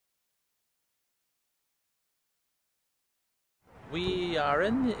We are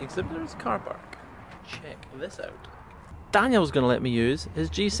in the exhibitor's car park. Check this out. Daniel's going to let me use his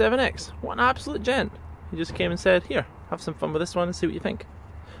G7X. What an absolute gent. He just came and said, here, have some fun with this one and see what you think.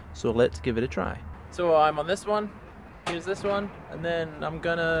 So let's give it a try. So I'm on this one, here's this one, and then I'm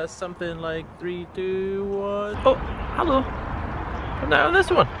gonna something like 3, 2, 1. Oh, hello. I'm now on this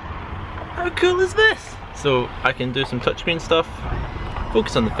one. How cool is this? So I can do some touchscreen stuff,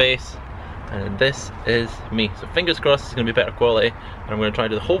 focus on the face, and then this is me. So fingers crossed it's gonna be better quality, and I'm gonna try to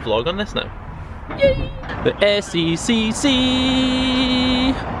do the whole vlog on this now. Yay! The SECC!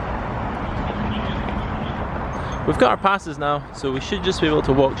 We've got our passes now, so we should just be able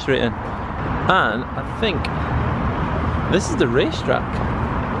to walk straight in. And I think this is the racetrack.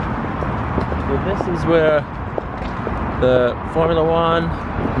 So this is where the Formula 1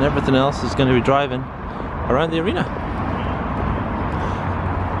 and everything else is going to be driving around the arena.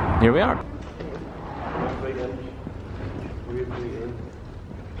 Here we are.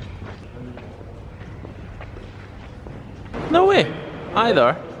 No way!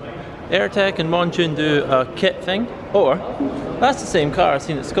 Either AirTech and Montune do a kit thing, or that's the same car I've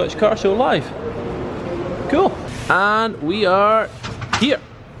seen at Scottish Car Show live. Cool. And we are here.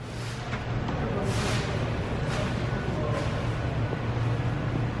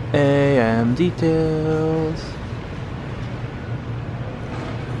 AMDetails.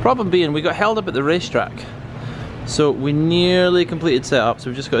 Problem being, we got held up at the racetrack. So we nearly completed setup, so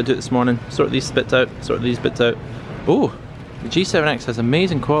we've just got to do it this morning. Sort these bits out, sort these bits out. Oh, the G7X has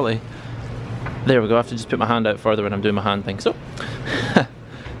amazing quality. There we go, I have to just put my hand out further when I'm doing my hand thing. So,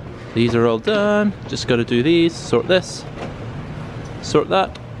 these are all done. Just got to do these, sort this, sort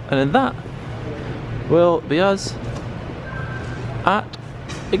that, and then that will be us at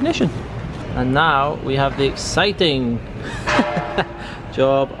ignition. And now we have the exciting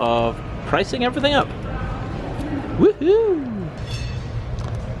job of pricing everything up. Woohoo!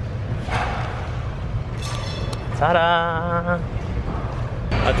 Ta-da!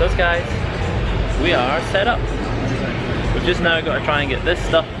 That's us, guys. We are set up. We've just now got to try and get this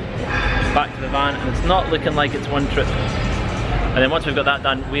stuff back to the van, and it's not looking like it's one trip. And then once we've got that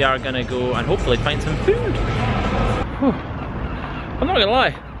done, we are going to go and hopefully find some food. Whew. I'm not going to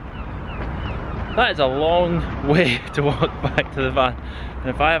lie, that is a long way to walk back to the van. And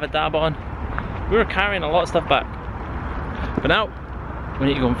if I have a dab on, we were carrying a lot of stuff back. But now, we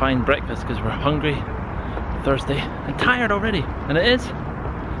need to go and find breakfast because we're hungry, thirsty, and tired already. And it is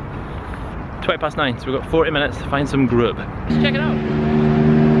 9:20, so we've got 40 minutes to find some grub. Let's check it out.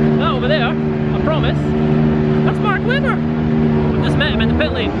 That over there, I promise, that's Mark Webber. I've just met him in the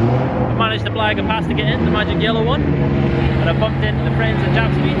pit lane. I managed to blag a pass to get in, the magic yellow one. And I bumped into the friends at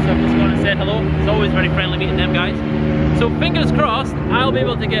Japspeed, so I've just gone and said hello. It's always very friendly meeting them guys. So fingers crossed, I'll be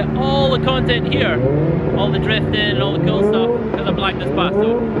able to get all the content here. All the drifting and all the cool stuff, because I blagged this pass.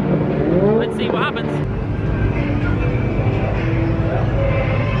 So let's see what happens.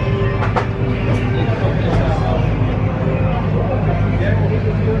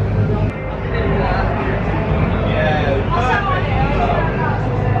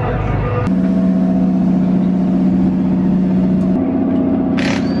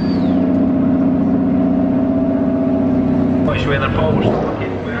 Paul, we're so lucky.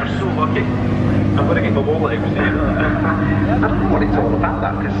 We are so lucky. I'm going to get my wallet out there. I don't know what it's all about,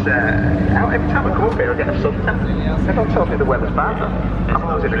 that, because every time I come up here I get a something. Everyone tells me the weather's bad. I'm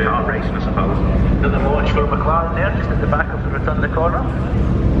always in a car racing, I suppose. Another launch for McLaren there, just at the back of the return of the corner.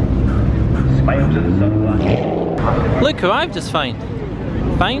 Smiles in the sunlight. Look who I've just found.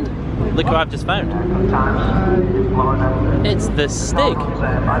 Look who I've just found. It's the Stig.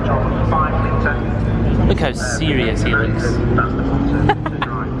 Look how serious he looks.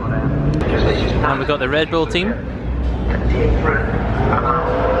 And we've got the Red Bull team.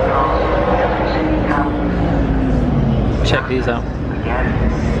 Check these out.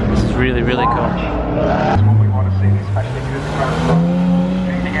 This is really, really cool. That's what we want to see, especially if you're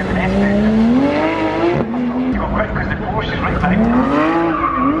training in the estate. You're quick because the force is right back.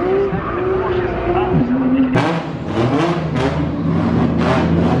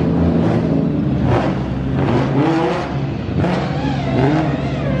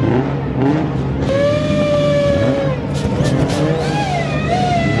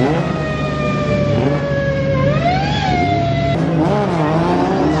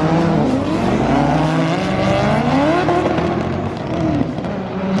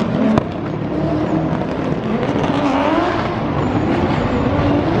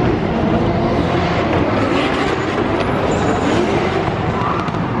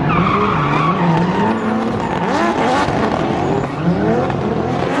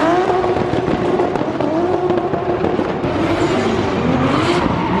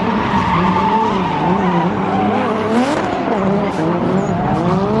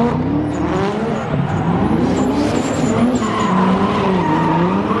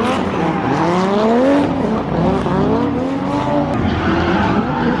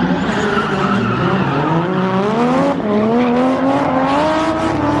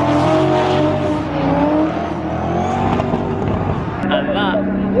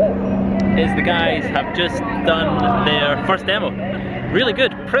 is the guys have just done their first demo. Really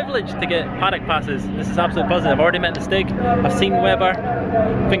good, privileged to get paddock passes. This is absolutely buzzing. I've already met the Stig, I've seen Weber.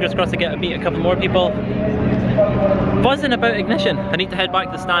 Fingers crossed I get to meet a couple more people. Buzzing about ignition. I need to head back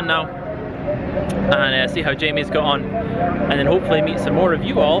to the stand now and see how Jamie's got on, and then hopefully meet some more of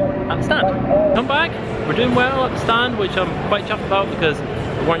you all at the stand. Come back, we're doing well at the stand, which I'm quite chuffed about because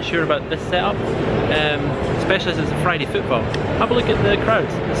we weren't sure about this setup, especially as it's a Friday football. Have a look at the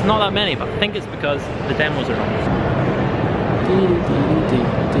crowds. It's not that many, but I think it's because the demos are on.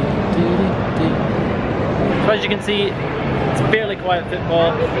 So as you can see, it's fairly quiet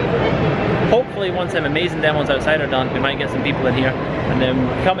football. Hopefully once them amazing demos outside are done, we might get some people in here and then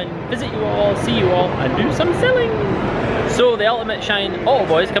come and visit you all, see you all, and do some selling. So the Ultimate Shine Auto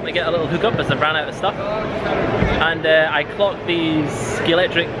Boys come to get a little hookup as I ran out of stuff. And I clocked these ski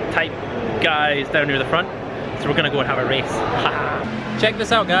electric type guys down near the front. So we're gonna go and have a race. Check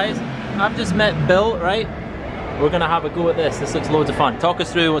this out, guys. I've just met Bill, right? We're gonna have a go at this. This looks loads of fun. Talk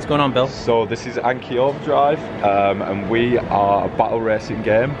us through what's going on, Bill. So this is Anki Overdrive, and we are a battle racing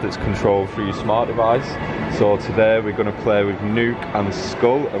game that's controlled through your smart device. So today we're gonna play with Nuke and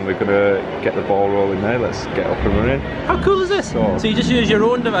Skull, and we're gonna get the ball rolling there. Let's get up and running. How cool is this? So you just use your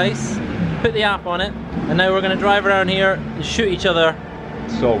own device, put the app on it, and now we're gonna drive around here and shoot each other.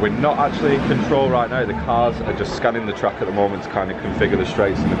 So we're not actually in control right now. The cars are just scanning the track at the moment to kind of configure the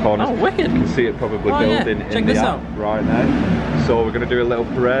straights and the corners. Oh, wicked! You can see it probably building in the app right now. So we're going to do a little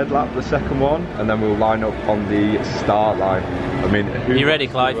parade lap, the second one, and then we'll line up on the start line. I mean, are you ready,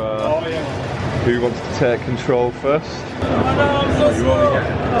 Clive? Who wants to take control first? I'm so you only get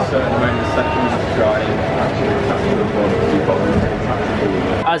a certain amount of seconds to try and actually catch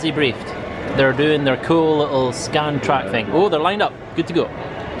the As he briefed, they're doing their cool little scan track thing. Oh, they're lined up. Good to go.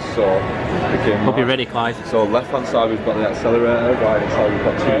 So, hope you're ready, Clive. So left hand side we've got the accelerator, right hand side we've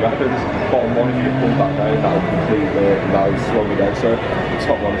got two weapons. Bottom one, if you pull that down, that'll slow me down. So the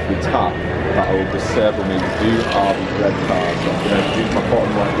top one, if we tap, that'll disable me. We do have red cards, so I'm going to use my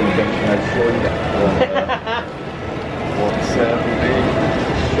bottom right intention and slow you down. Won't disable me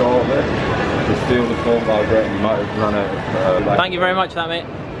shortly. Just feel the phone vibrating, you might have run out of Thank you very much for that, mate.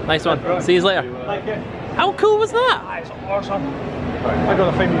 Nice one. See you later. Thank you. How cool was that? That's awesome. I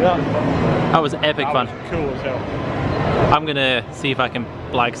got a thing with that. That was epic fun. Was cool as hell. I'm gonna see if I can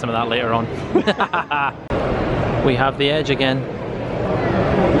blag some of that later on. We have the Edge again.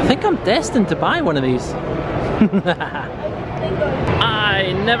 I think I'm destined to buy one of these.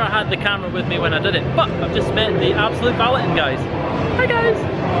 I never had the camera with me when I did it, but I've just met the absolute balloting guys. Hi guys!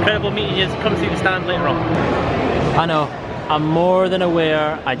 Incredible meeting you. Come see the stand later on. I know, I'm more than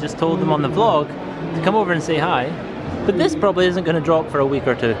aware. I just told them on the vlog to come over and say hi, but this probably isn't going to drop for a week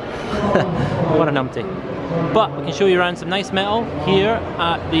or two. What a numpty. But we can show you around some nice metal here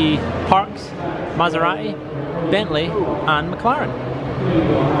at the Parks, Maserati, Bentley and McLaren.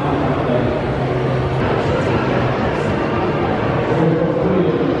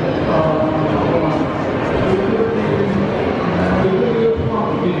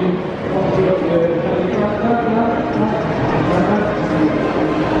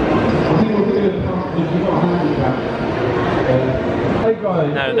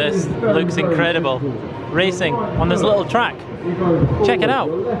 Now this looks incredible. Racing on this little track. Check it out.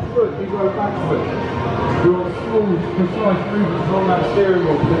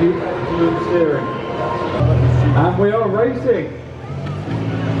 And we are racing.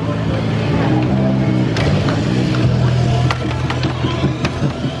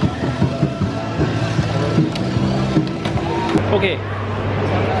 Okay,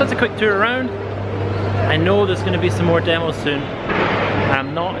 that's a quick tour around. I know there's going to be some more demos soon.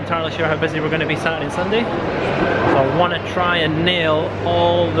 I'm not entirely sure how busy we're going to be Saturday and Sunday, so I want to try and nail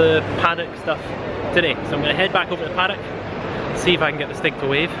all the paddock stuff today. So I'm going to head back over to the paddock, see if I can get the Stig to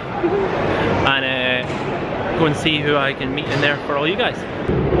wave, and go and see who I can meet in there for all you guys.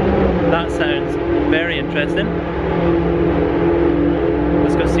 That sounds very interesting.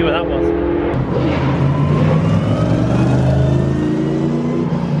 Let's go see what that was.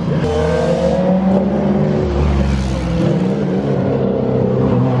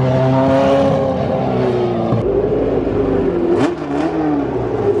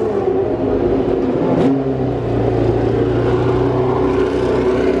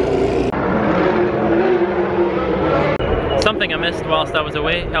 Something I missed whilst I was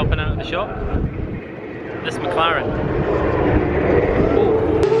away helping out at the shop. This McLaren.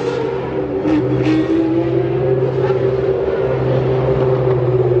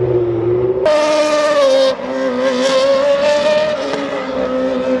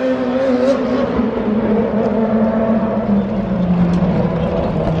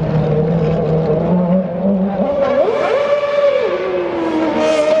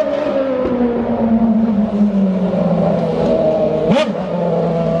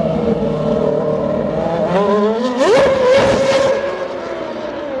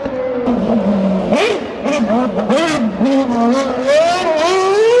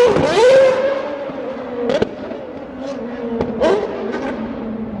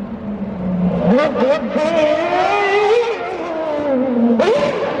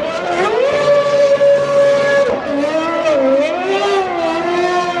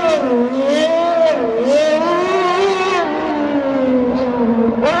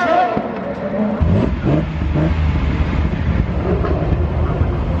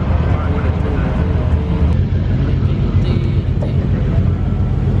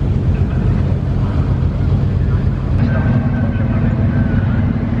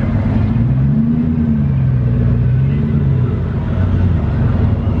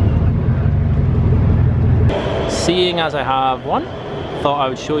 seeing as I have one, thought I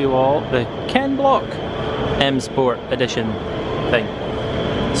would show you all the Ken Block M Sport Edition thing.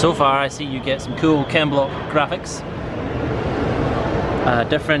 So far I see you get some cool Ken Block graphics,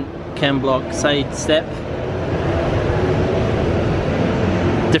 different Ken Block side step,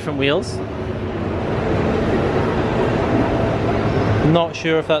 different wheels. Not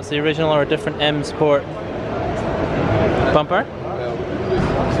sure if that's the original or a different M Sport bumper.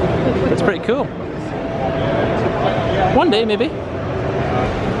 It's pretty cool. One day maybe.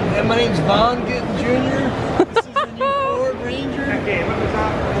 Yeah, my name's Von Gittin Jr. This is the new Ford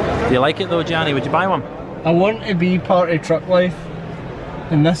Ranger. Do you like it though, Johnny? Would you buy one? I want to be part of truck life,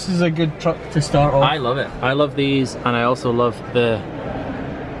 and this is a good truck to start off. I love it. I love these, and I also love the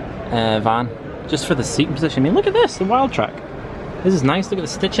van. Just for the seating position. I mean, look at this, the Wild Track. This is nice, look at the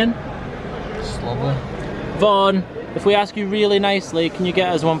stitching. It's lovely. Vaughn, if we ask you really nicely, can you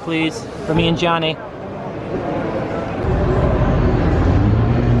get us one please, for me and Johnny?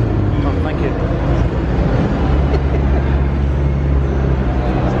 Oh, thank you.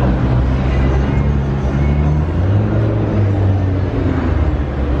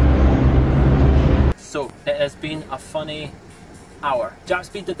 So, it has been a funny hour.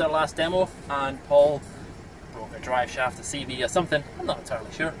 Japspeed did their last demo, and Paul broke a drive shaft, a CV or something, I'm not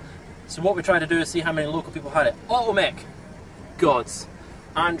entirely sure. So what we tried to do is see how many local people had it. Automech, gods.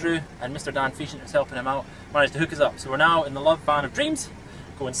 Andrew and Mr. Dan Fischner, who's helping him out, managed to hook us up. So we're now in the love van of dreams,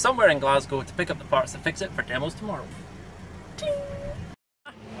 going somewhere in Glasgow to pick up the parts to fix it for demos tomorrow. Ding.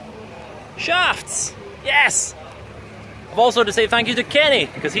 Shafts! Yes! I've also to say thank you to Kenny,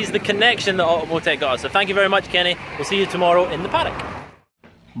 because he's the connection that Automotech got us. So thank you very much, Kenny. We'll see you tomorrow in the paddock.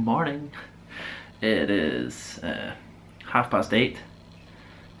 Morning. It is 8:30.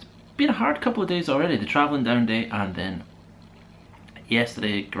 It's been a hard couple of days already, the travelling down day, and then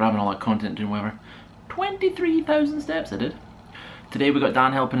yesterday grabbing all that content, doing whatever. 23,000 steps I did. Today we got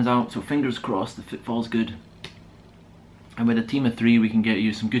Dan helping us out, so fingers crossed the footfall's good. And with a team of 3 we can get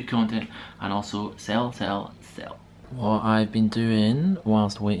you some good content and also sell. What I've been doing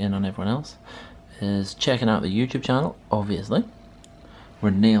whilst waiting on everyone else is checking out the YouTube channel, obviously. We're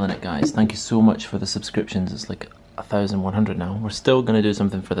nailing it, guys. Thank you so much for the subscriptions. It's like 1,100 now. We're still gonna do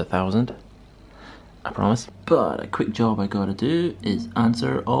something for the 1,000, I promise. But a quick job I gotta do is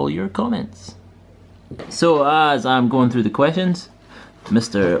answer all your comments. So as I'm going through the questions,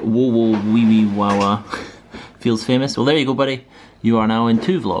 Mr. Woo Wee Wee Wawa feels famous. Well, there you go, buddy. You are now in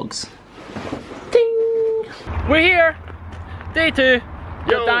 2 vlogs. Ding! We're here, day 2.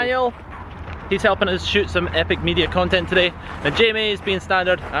 With Daniel. He's helping us shoot some epic media content today. And Jamie is being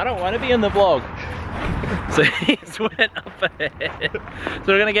standard. I don't want to be in the vlog. So he's went up ahead. So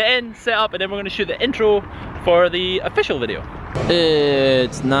we're gonna get in, set up, and then we're gonna shoot the intro for the official video.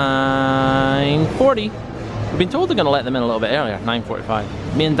 It's 9:40. We've been told they're gonna let them in a little bit earlier, 9:45.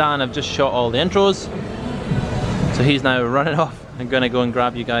 Me and Dan have just shot all the intros. So he's now running off and gonna go and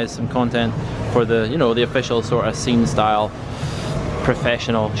grab you guys some content for the, you know, the official sort of scene style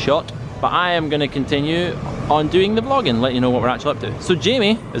professional shot. But I am going to continue on doing the vlogging, let you know what we're actually up to. So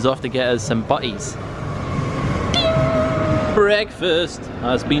Jamie is off to get us some butties. Breakfast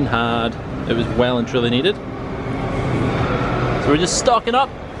has been had. It was well and truly needed. So we're just stocking up.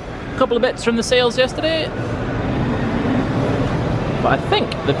 A couple of bits from the sales yesterday. But I think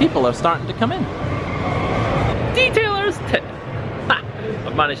the people are starting to come in. Detailer's tip. Ha!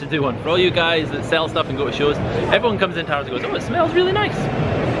 I've managed to do one. For all you guys that sell stuff and go to shows, everyone comes into ours and goes, oh, it smells really nice.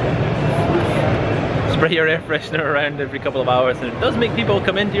 Spray your air freshener around every couple of hours, and it does make people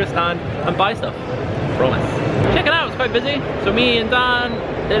come into your stand and buy stuff. Promise. Check it out, it's quite busy. So me and Dan,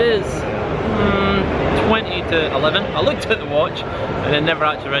 it is 20 to 11. I looked at the watch and then never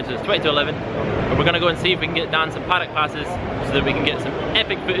actually read, so it's 20 to 11. But we're gonna go and see if we can get Dan some paddock passes so that we can get some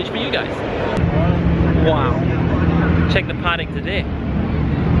epic footage for you guys. Wow. Check the paddock today.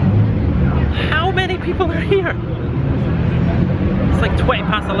 How many people are here? It's like 20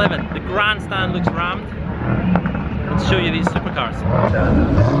 past 11. The grandstand looks rammed. Let's show you these supercars.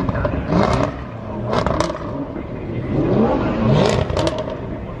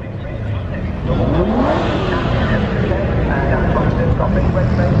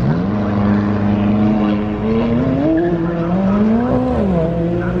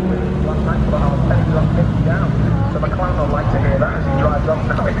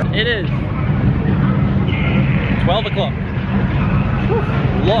 It is 12 o'clock.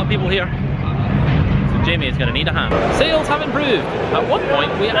 A lot of people here. So Jamie is going to need a hand. Sales have improved. At one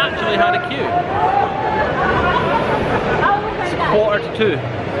point we actually had a queue. It's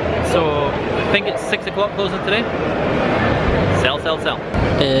 1:45. So I think it's 6 o'clock closing today. Sales sell, sell.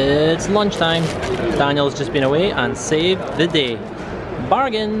 It's lunchtime. Daniel's just been away and saved the day.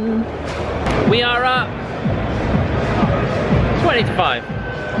 Bargain! We are at 20 to 5.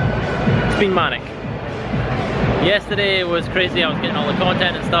 It's been manic. Yesterday was crazy. I was getting all the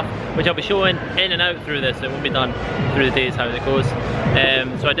content and stuff, which I'll be showing in and out through this. It won't be done through the days how it goes.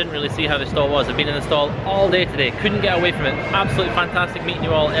 So I didn't really see how the stall was. I've been in the stall all day today. Couldn't get away from it. Absolutely fantastic meeting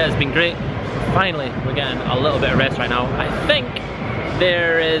you all. It has been great. Finally, we're getting a little bit of rest right now. I think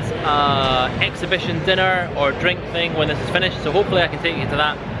there is an exhibition dinner or drink thing when this is finished. So hopefully I can take you to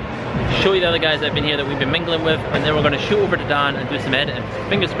that. Show you the other guys that have been here that we've been mingling with, and then we're going to shoot over to Dan and do some editing.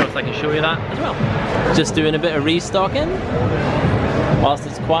 Fingers crossed I can show you that as well. Just doing a bit of restocking whilst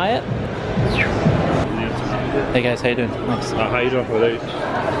it's quiet. Hey guys, how you doing? Thanks. How you doing for these?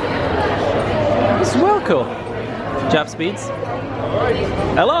 This is well cool. Japspeeds.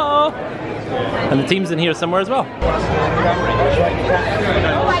 Hello! And the team's in here somewhere as well.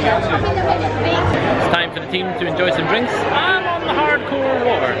 It's time for the team to enjoy some drinks. I'm on the hardcore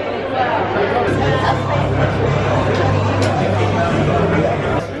water.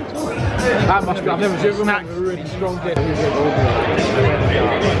 That must be, I've never seen a really strong dip.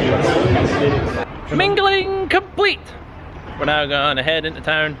 Mingling complete! We're now going to head into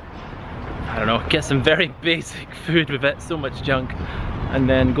town. I don't know, get some very basic food. We've ate so much junk. And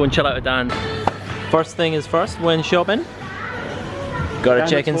then go and chill out with Dan. First thing is first, when shopping, gotta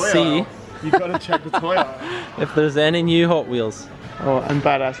check and see. You've got to check the toy out. If there's any new Hot Wheels. Oh, and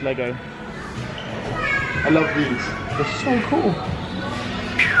badass Lego. I love these. They're so cool.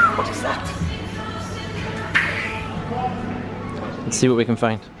 What is that? Let's see what we can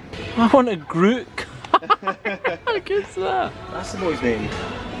find. I want a Groot. How good's that? That's the boy's name.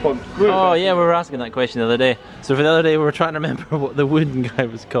 Oh yeah, we were asking that question the other day. So for the other day we were trying to remember what the wooden guy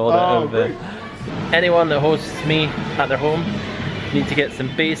was called. Anyone that hosts me at their home need to get some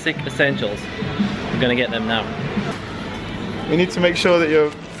basic essentials. I'm gonna get them now. We need to make sure that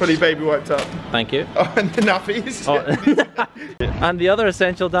you're fully baby wiped up. Thank you. Oh, and the nappies. Oh. And the other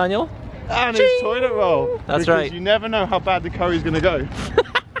essential, Daniel? And his toilet roll. That's because right. You never know how bad the curry's gonna go.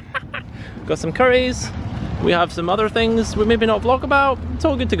 Got some curries. We have some other things we maybe not vlog about. It's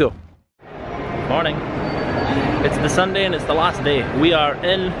all good to go. Morning. It's the Sunday and it's the last day. We are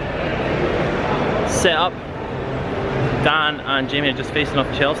in setup. Dan and Jamie are just facing off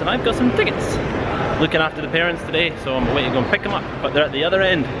the shelves and I've got some tickets. Looking after the parents today, so I'm waiting to go and pick them up. But they're at the other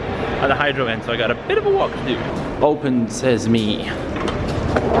end, at the hydro end, so I got a bit of a walk to do. Open says me.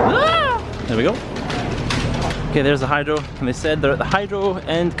 Ah! There we go. Okay, there's the hydro, and they said they're at the hydro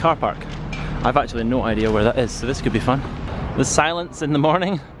end car park. I've actually no idea where that is, so this could be fun. The silence in the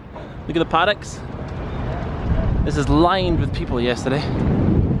morning. Look at the paddocks. This is lined with people yesterday.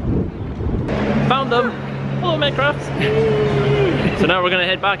 Found them! Hello Minecrafts! So now we're going to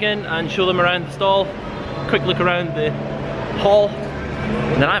head back in and show them around the stall. Quick look around the hall.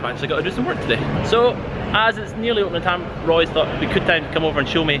 And then I've actually got to do some work today. So, as it's nearly opening time, Roy's thought it'd be a good time to come over and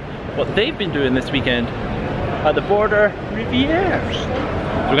show me what they've been doing this weekend at the Border Rivières.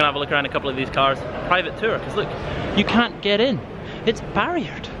 We're gonna have a look around a couple of these cars, private tour, because look, you can't get in. It's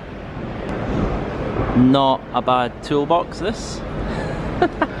barriered. Not a bad toolbox, this.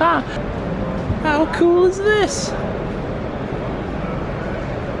 How cool is this?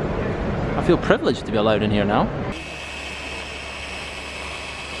 I feel privileged to be allowed in here now.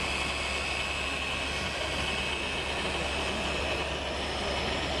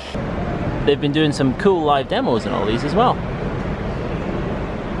 They've been doing some cool live demos and all these as well.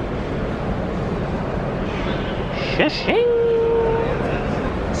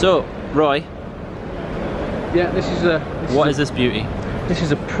 So, Roy. Yeah, this is a. What is this beauty? This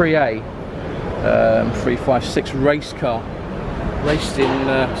is a Pre-A 356 race car. Raced in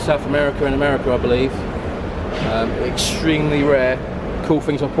South America and America, I believe. Extremely rare. Cool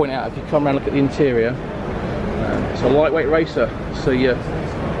things I'll point out if you come around and look at the interior. It's a lightweight racer, so your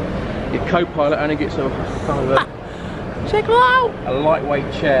co-pilot only gets a kind of check them out. A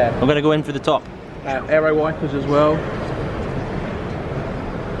lightweight chair. I'm gonna go in for the top. Aero wipers as well.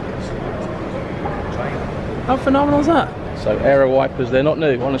 How phenomenal is that? So aero wipers, they're not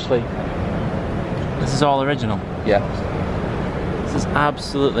new, honestly. This is all original. Yeah. This is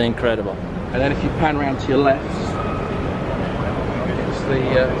absolutely incredible. And then if you pan around to your left, it's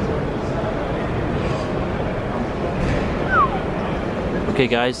the okay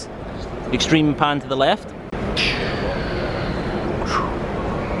guys, extreme pan to the left.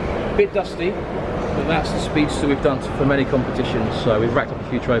 bit dusty, but that's the speedster we've done for many competitions, so we've racked up a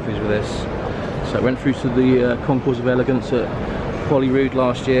few trophies with this. So it went through to the Concours of Elegance at Holyrood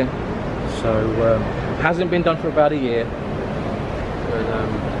last year, so hasn't been done for about a year.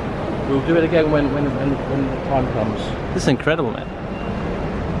 But we'll do it again when the time comes. This is incredible, man.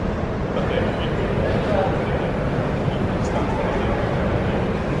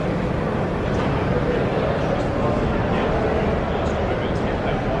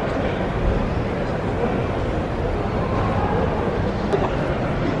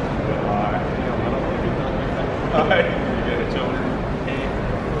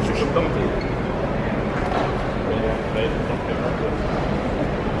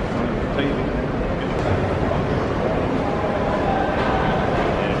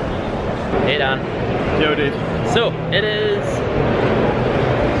 Hey Dan. Yo, dude. So it is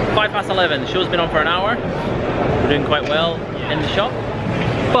 11:05. The show's been on for an hour. We're doing quite well in the shop.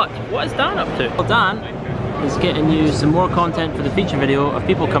 But what is Dan up to? Well, Dan is getting you some more content for the feature video of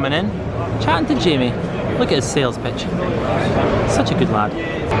people coming in, chatting to Jamie. Look at his sales pitch. Such a good lad.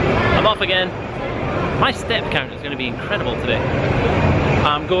 I'm off again. My step count is going to be incredible today.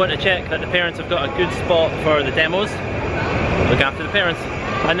 I'm going to check that the parents have got a good spot for the demos. Look after the parents.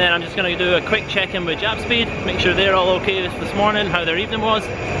 And then I'm just going to do a quick check-in with Japspeed, make sure they're all okay this morning, how their evening was, so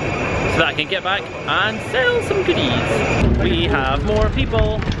that I can get back and sell some goodies. We have more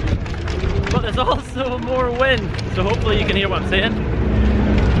people, but there's also more wind, so hopefully you can hear what I'm saying.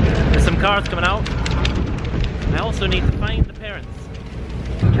 There's some cars coming out. I also need to find the parents.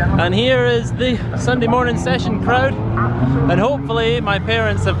 And here is the Sunday morning session crowd, and hopefully my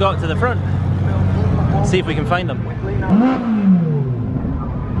parents have got to the front. See if we can find them.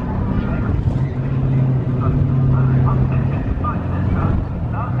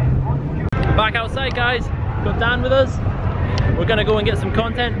 Back outside, guys. Got Dan with us. We're gonna go and get some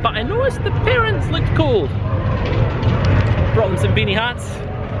content, but I noticed the parents looked cold. Brought them some beanie hats.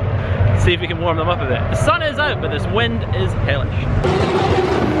 See if we can warm them up a bit. The sun is out, but this wind is hellish.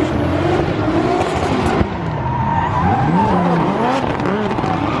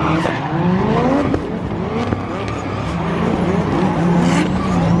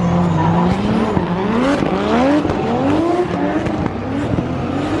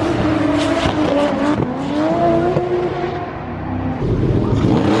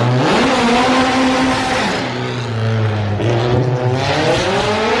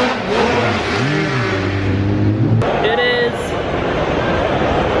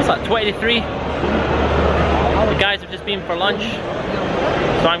 The guys have just been for lunch,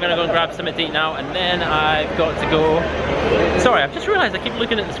 so I'm gonna go and grab something to eat now, and then I've got to go. Sorry, I've just realised I keep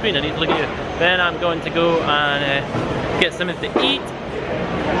looking at the screen. I need to look at you. Then I'm going to go and get something to eat.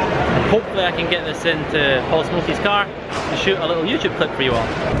 Hopefully I can get this into Paul Smokey's car to shoot a little YouTube clip for you all.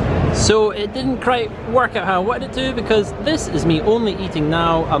 So it didn't quite work out how I wanted it to, because this is me only eating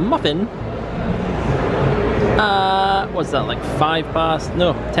now a muffin. What's that, like 10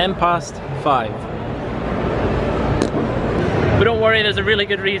 past 5. But don't worry, there's a really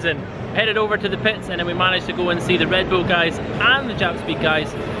good reason. Headed over to the pits, and then we managed to go and see the Red Bull guys and the Japspeed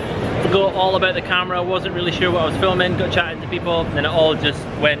guys. Forgot all about the camera, wasn't really sure what I was filming, got chatting to people, and then it all just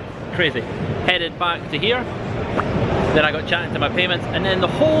went crazy. Headed back to here, then I got chatting to my payments, and then the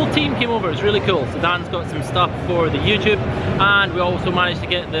whole team came over. It was really cool. So Dan's got some stuff for the YouTube, and we also managed to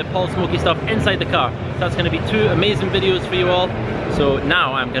get the Paul Smokey stuff inside the car. So that's going to be 2 amazing videos for you all. So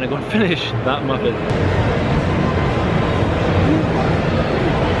now I'm going to go and finish that muffin.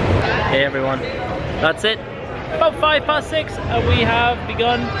 Hey everyone, that's it. About 5 past 6 and we have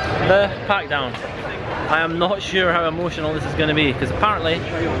begun the pack down. I am not sure how emotional this is going to be, because apparently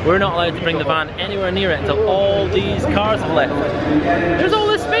we're not allowed to bring the van anywhere near it until all these cars have left. There's all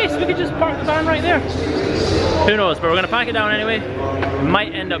this space, we could just park the van right there. Who knows, but we're going to pack it down anyway. It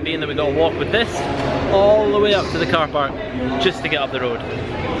might end up being that we got to walk with this all the way up to the car park just to get up the road.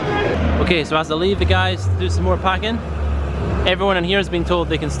 Okay, so as I leave the guys to do some more packing, everyone in here has been told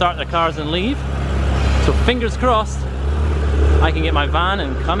they can start their cars and leave. So fingers crossed, I can get my van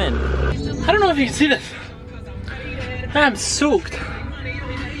and come in. I don't know if you can see this. I'm soaked.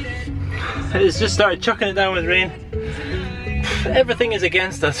 It's just started chucking it down with rain. Everything is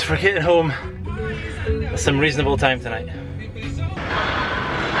against us for getting home at some reasonable time tonight.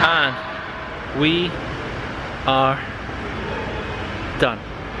 And we are done.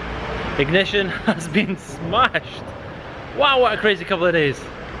 Ignition has been smashed. Wow, what a crazy couple of days.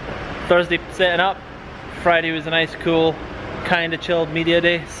 Thursday setting up, Friday was a nice cool kind of chilled media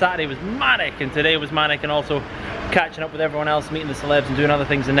day. Saturday was manic, and today was manic, and also catching up with everyone else, meeting the celebs and doing other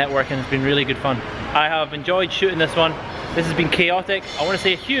things and networking. It's been really good fun. I have enjoyed shooting this one. This has been chaotic. I want to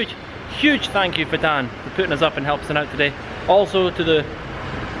say a huge thank you for Dan for putting us up and helping us out today. Also to the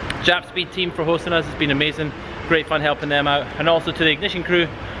Japspeed team for hosting us. It's been amazing, great fun helping them out, and also to the Ignition crew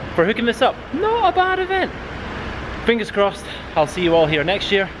for hooking this up. Not a bad event. Fingers crossed, I'll see you all here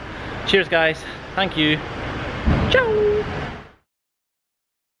next year. Cheers guys, thank you.